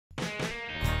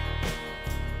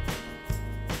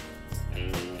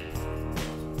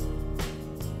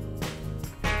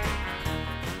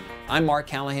I'm Mark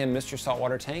Callahan, Mr.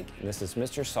 Saltwater Tank, and this is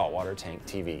Mr. Saltwater Tank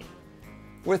TV.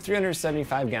 With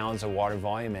 375 gallons of water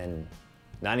volume and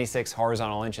 96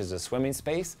 horizontal inches of swimming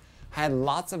space, I had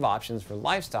lots of options for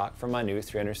livestock for my new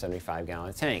 375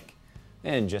 gallon tank.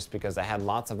 And just because I had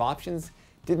lots of options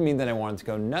didn't mean that I wanted to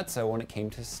go nutso when it came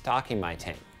to stocking my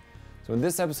tank. So in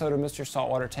this episode of Mr.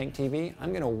 Saltwater Tank TV, I'm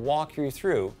going to walk you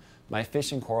through my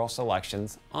fish and coral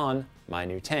selections on my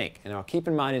new tank. And I'll keep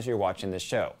in mind as you're watching this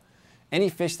show, any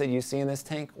fish that you see in this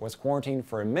tank was quarantined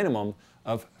for a minimum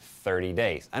of 30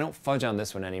 days. I don't fudge on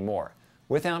this one anymore.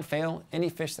 Without fail, any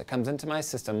fish that comes into my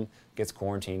system gets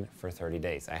quarantined for 30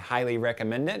 days. I highly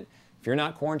recommend it. If you're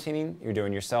not quarantining, you're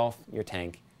doing yourself, your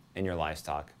tank, and your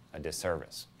livestock a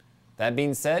disservice. That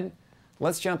being said,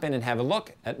 let's jump in and have a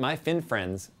look at my fin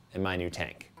friends in my new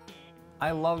tank.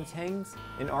 I love tangs,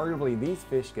 and arguably these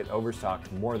fish get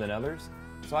overstocked more than others,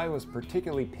 so I was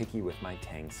particularly picky with my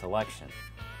tang selection.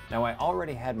 Now I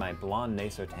already had my blonde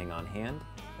Naso tang on hand,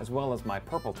 as well as my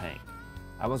purple tang.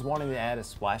 I was wanting to add a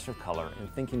splash of color, and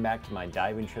thinking back to my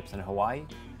diving trips in Hawaii,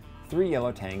 3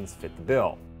 yellow tangs fit the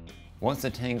bill. Once the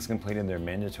tangs completed their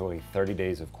mandatory 30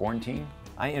 days of quarantine,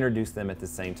 I introduced them at the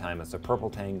same time as the purple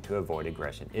tang to avoid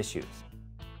aggression issues.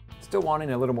 Still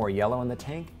wanting a little more yellow in the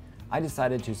tank, I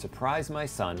decided to surprise my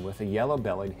son with a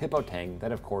yellow-bellied hippo tang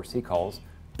that of course he calls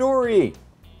Dory.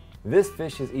 This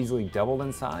fish has easily doubled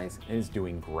in size and is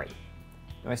doing great.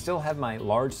 Now I still have my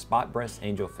large spot breast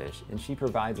angelfish, and she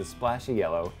provides a splash of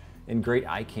yellow and great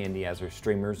eye candy as her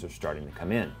streamers are starting to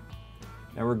come in.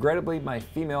 Now regrettably, my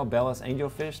female Bellis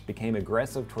angelfish became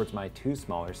aggressive towards my 2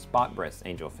 smaller spot breast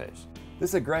angelfish.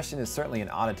 This aggression is certainly an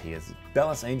oddity, as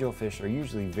Bellis angelfish are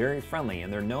usually very friendly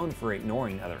and they're known for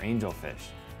ignoring other angelfish.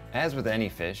 As with any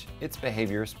fish, its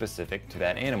behavior is specific to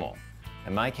that animal.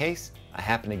 In my case, I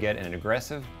happen to get an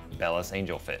aggressive Bellis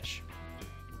angelfish.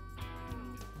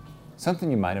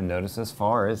 Something you might have noticed thus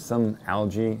far is some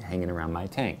algae hanging around my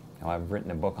tank. Now I've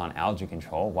written a book on algae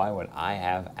control. Why would I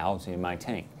have algae in my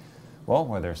tank? Well,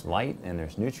 where there's light and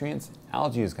there's nutrients,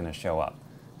 algae is going to show up.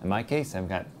 In my case, I've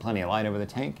got plenty of light over the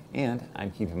tank and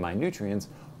I'm keeping my nutrients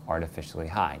artificially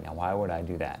high. Now why would I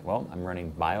do that? Well, I'm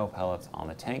running biopellets on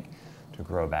the tank to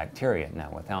grow bacteria.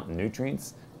 Now without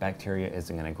nutrients, bacteria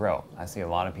isn't going to grow. I see a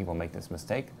lot of people make this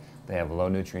mistake. They have low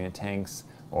nutrient tanks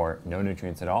or no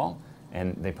nutrients at all,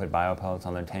 and they put biopellets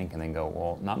on their tank and then go,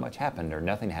 well, not much happened or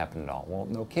nothing happened at all. Well,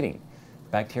 no kidding.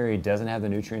 Bacteria doesn't have the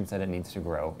nutrients that it needs to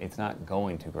grow. It's not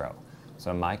going to grow. So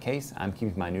in my case, I'm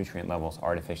keeping my nutrient levels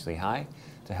artificially high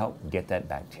to help get that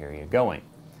bacteria going.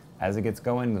 As it gets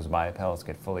going, those biopellets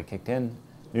get fully kicked in,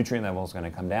 nutrient level is going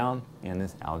to come down, and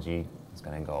this algae is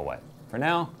going to go away. For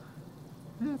now,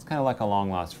 it's kind of like a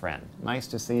long-lost friend. Nice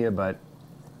to see you, but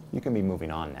you can be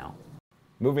moving on now.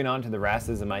 Moving on to the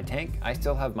wrasses in my tank, I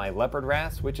still have my leopard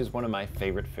wrasse, which is one of my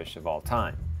favorite fish of all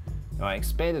time. Now I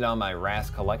expanded on my wrasse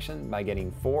collection by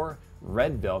getting 4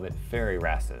 red velvet fairy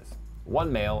wrasses,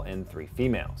 1 male and 3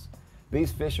 females.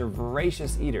 These fish are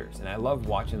voracious eaters, and I love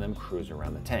watching them cruise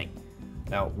around the tank.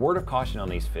 Now, word of caution on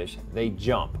these fish, they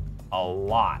jump a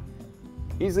lot.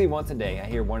 Easily once a day I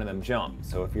hear one of them jump,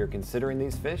 so if you're considering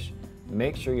these fish,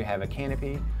 make sure you have a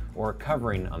canopy or a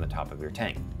covering on the top of your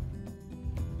tank.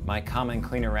 My common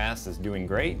cleaner wrasse is doing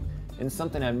great, and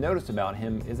something I've noticed about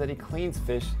him is that he cleans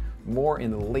fish more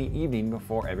in the late evening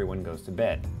before everyone goes to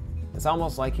bed. It's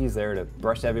almost like he's there to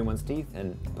brush everyone's teeth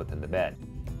and put them to bed.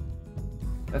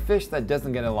 A fish that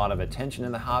doesn't get a lot of attention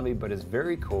in the hobby but is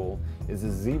very cool is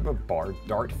the zebra barred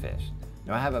dartfish.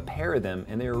 Now I have a pair of them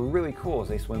and they are really cool as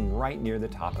they swim right near the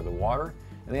top of the water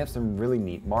and they have some really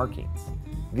neat markings.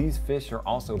 These fish are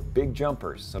also big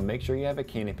jumpers, so make sure you have a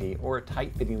canopy or a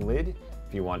tight-fitting lid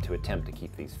if you want to attempt to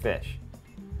keep these fish.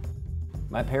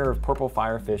 My pair of purple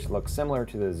firefish look similar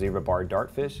to the zebra barred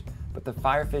dartfish, but the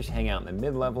firefish hang out in the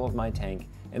mid-level of my tank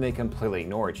and they completely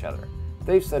ignore each other.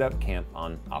 They've set up camp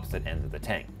on opposite ends of the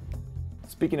tank.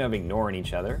 Speaking of ignoring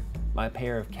each other, my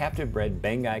pair of captive bred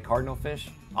Bengai cardinalfish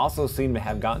also seem to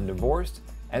have gotten divorced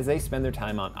as they spend their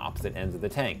time on opposite ends of the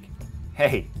tank.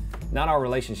 Hey, not all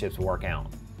relationships work out.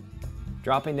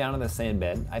 Dropping down on the sand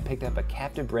bed, I picked up a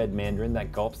captive bred mandarin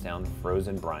that gulps down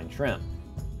frozen brine shrimp.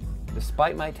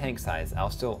 Despite my tank size, I'll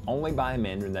still only buy a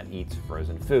mandarin that eats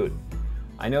frozen food.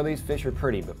 I know these fish are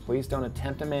pretty, but please don't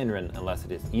attempt a mandarin unless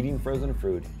it is eating frozen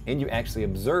food and you actually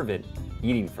observe it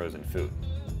eating frozen food.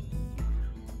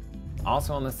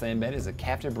 Also on the same bed is a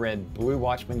captive bred blue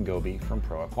watchman goby from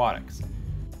Pro Aquatics.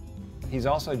 He's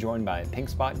also joined by a pink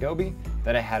spot goby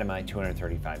that I had in my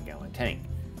 235 gallon tank.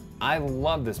 I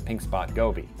love this pink spot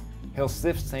goby. He'll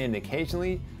sift sand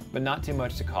occasionally, but not too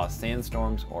much to cause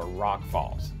sandstorms or rock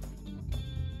falls.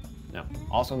 Now,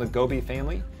 also in the goby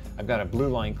family, I've got a blue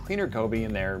line cleaner goby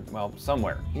in there, well,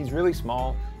 somewhere. He's really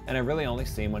small, and I really only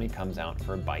see him when he comes out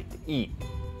for a bite to eat.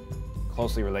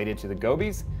 Closely related to the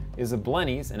gobies is the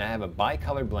blennies, and I have a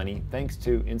bicolored blenny thanks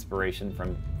to inspiration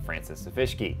from Francis the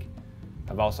Fish Geek.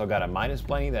 I've also got a Midas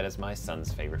blenny that is my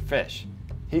son's favorite fish.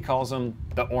 He calls them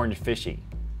the orange fishy.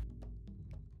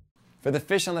 For the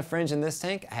fish on the fringe in this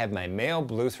tank, I have my male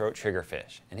blue throat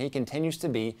triggerfish, and he continues to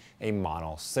be a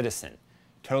model citizen.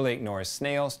 Totally ignores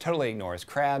snails, totally ignores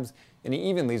crabs, and he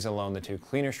even leaves alone the two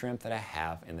cleaner shrimp that I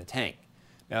have in the tank.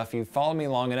 Now, if you've followed me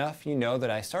long enough, you know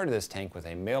that I started this tank with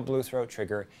a male blue throat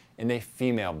trigger and a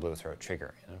female blue throat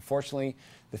trigger. And unfortunately,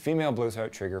 the female blue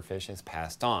throat triggerfish has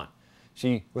passed on.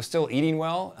 She was still eating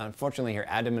well. Unfortunately, her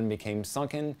abdomen became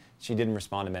sunken. She didn't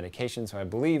respond to medication, so I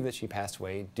believe that she passed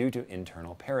away due to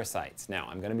internal parasites. Now,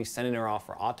 I'm going to be sending her off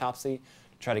for autopsy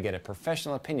to try to get a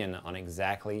professional opinion on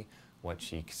exactly what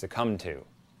she succumbed to.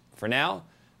 For now,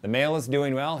 the male is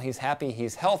doing well. He's happy,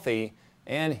 he's healthy,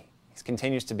 and he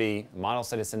continues to be a model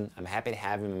citizen. I'm happy to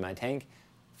have him in my tank.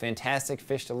 Fantastic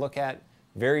fish to look at,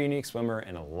 very unique swimmer,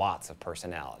 and lots of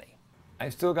personality.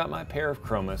 I've still got my pair of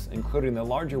chromis, including the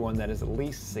larger one that is at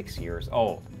least 6 years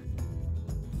old.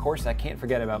 Of course, I can't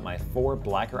forget about my 4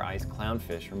 blacker ice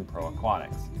clownfish from Pro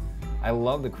Aquatics. I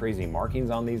love the crazy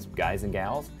markings on these guys and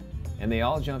gals, and they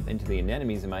all jump into the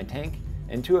anemones in my tank,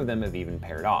 and 2 of them have even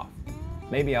paired off.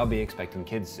 Maybe I'll be expecting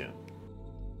kids soon.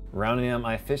 Rounding out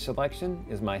my fish selection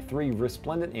is my 3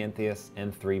 resplendent anthias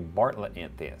and 3 Bartlett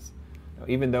anthias. Now,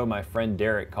 even though my friend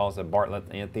Derek calls a Bartlett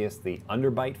anthias the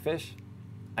underbite fish,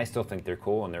 I still think they're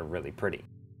cool and they're really pretty.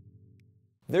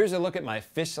 There's a look at my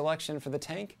fish selection for the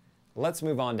tank. Let's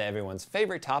move on to everyone's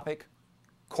favorite topic,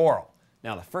 coral.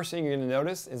 Now, the first thing you're going to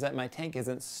notice is that my tank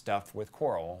isn't stuffed with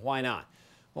coral. Well, why not?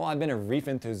 Well, I've been a reef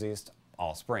enthusiast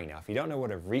all spring. Now, if you don't know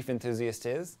what a reef enthusiast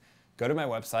is, go to my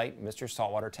website,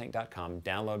 mrsaltwatertank.com,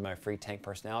 download my free tank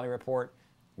personality report.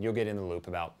 You'll get in the loop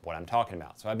about what I'm talking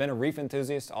about. So I've been a reef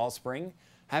enthusiast all spring.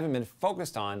 Haven't been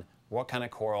focused on what kind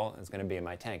of coral is going to be in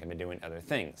my tank. I've been doing other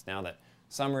things. Now that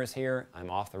summer is here, I'm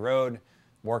off the road,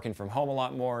 working from home a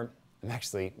lot more. I'm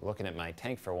actually looking at my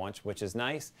tank for once, which is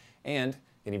nice, and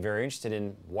getting very interested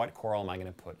in what coral am I going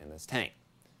to put in this tank.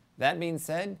 That being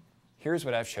said, here's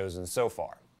what I've chosen so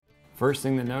far. First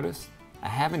thing to notice, I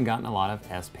haven't gotten a lot of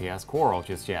SPS coral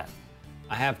just yet.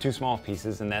 I have 2 small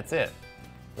pieces and that's it.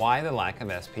 Why the lack of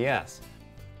SPS?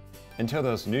 Until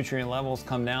those nutrient levels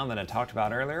come down that I talked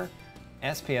about earlier,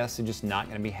 SPS are just not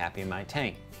going to be happy in my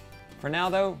tank. For now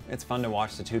though, it's fun to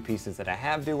watch the 2 pieces that I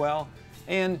have do well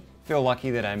and feel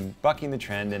lucky that I'm bucking the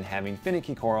trend and having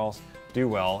finicky corals do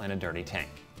well in a dirty tank.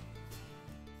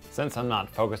 Since I'm not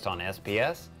focused on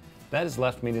SPS, that has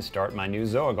left me to start my new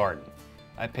Zoa garden.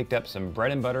 I picked up some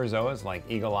bread and butter zoas like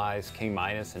Eagle Eyes, King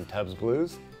Midas, and Tubbs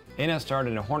Blues, and I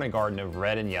started a hornet garden of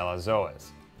red and yellow zoas.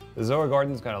 The Zoa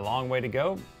garden's got a long way to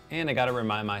go, and I gotta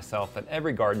remind myself that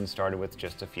every garden started with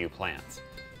just a few plants.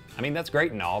 I mean, that's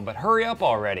great and all, but hurry up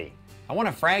already. I want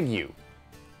to frag you.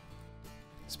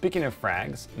 Speaking of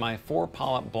frags, my 4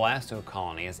 polyp blasto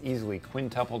colony has easily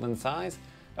quintupled in size,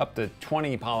 up to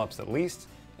 20 polyps at least,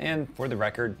 and for the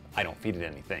record, I don't feed it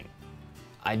anything.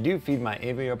 I do feed my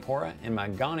Aviopora and my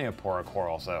Goniopora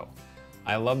corals though.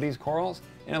 I love these corals,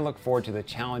 and I look forward to the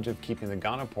challenge of keeping the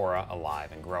Goniopora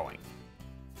alive and growing.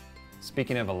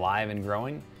 Speaking of alive and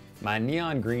growing, my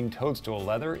neon green toadstool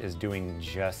leather is doing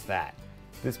just that.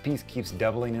 This piece keeps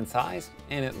doubling in size,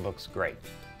 and it looks great.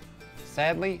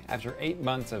 Sadly, after 8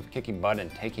 months of kicking butt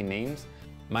and taking names,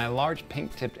 my large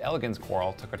pink-tipped elegance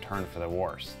coral took a turn for the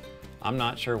worse. I'm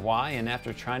not sure why, and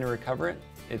after trying to recover it,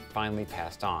 it finally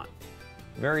passed on.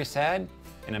 Very sad,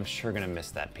 and I'm sure gonna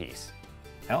miss that piece.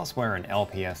 Elsewhere in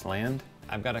LPS land,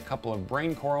 I've got a couple of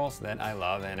brain corals that I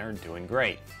love and are doing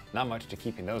great. Not much to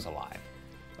keeping those alive.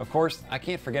 Of course, I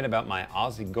can't forget about my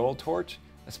Aussie gold torch,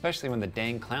 especially when the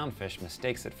dang clownfish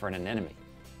mistakes it for an anemone.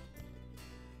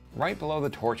 Right below the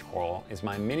torch coral is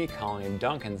my mini colony of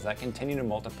Duncans that continue to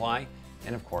multiply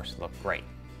and of course look great.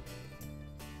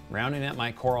 Rounding out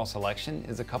my coral selection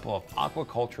is a couple of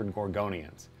aquacultured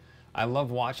gorgonians. I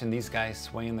love watching these guys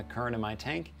sway in the current in my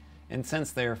tank, and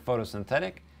since they're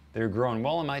photosynthetic, they're growing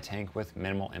well in my tank with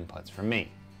minimal inputs from me.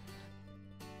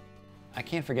 I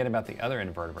can't forget about the other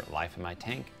invertebrate life in my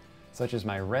tank, such as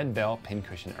my red bell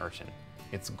pincushion urchin.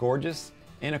 It's gorgeous,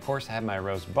 and of course I have my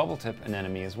rose bubbletip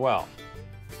anemone as well.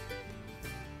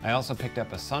 I also picked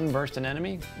up a sunburst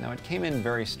anemone. Now it came in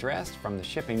very stressed from the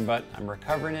shipping, but I'm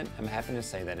recovering it. I'm happy to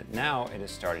say that now it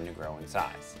is starting to grow in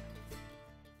size.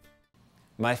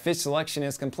 My fish selection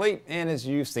is complete, and as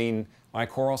you've seen, my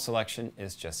coral selection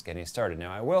is just getting started.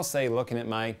 Now I will say, looking at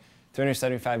my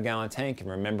 375-gallon tank and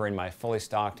remembering my fully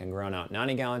stocked and grown out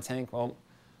 90-gallon tank, well,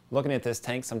 looking at this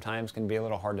tank sometimes can be a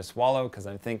little hard to swallow because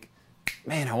I think,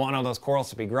 man, I want all those corals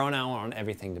to be grown out, I want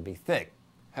everything to be thick.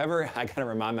 However, I gotta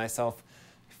remind myself,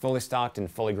 fully stocked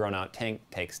and fully grown out tank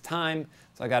takes time,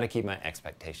 so I gotta keep my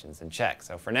expectations in check.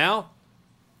 So for now,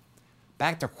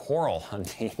 back to coral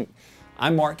hunting.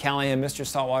 I'm Mark Callahan, Mr.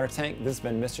 Saltwater Tank. This has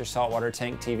been Mr. Saltwater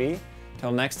Tank TV.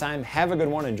 Till next time, have a good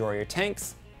one, enjoy your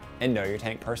tanks, and know your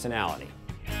tank personality.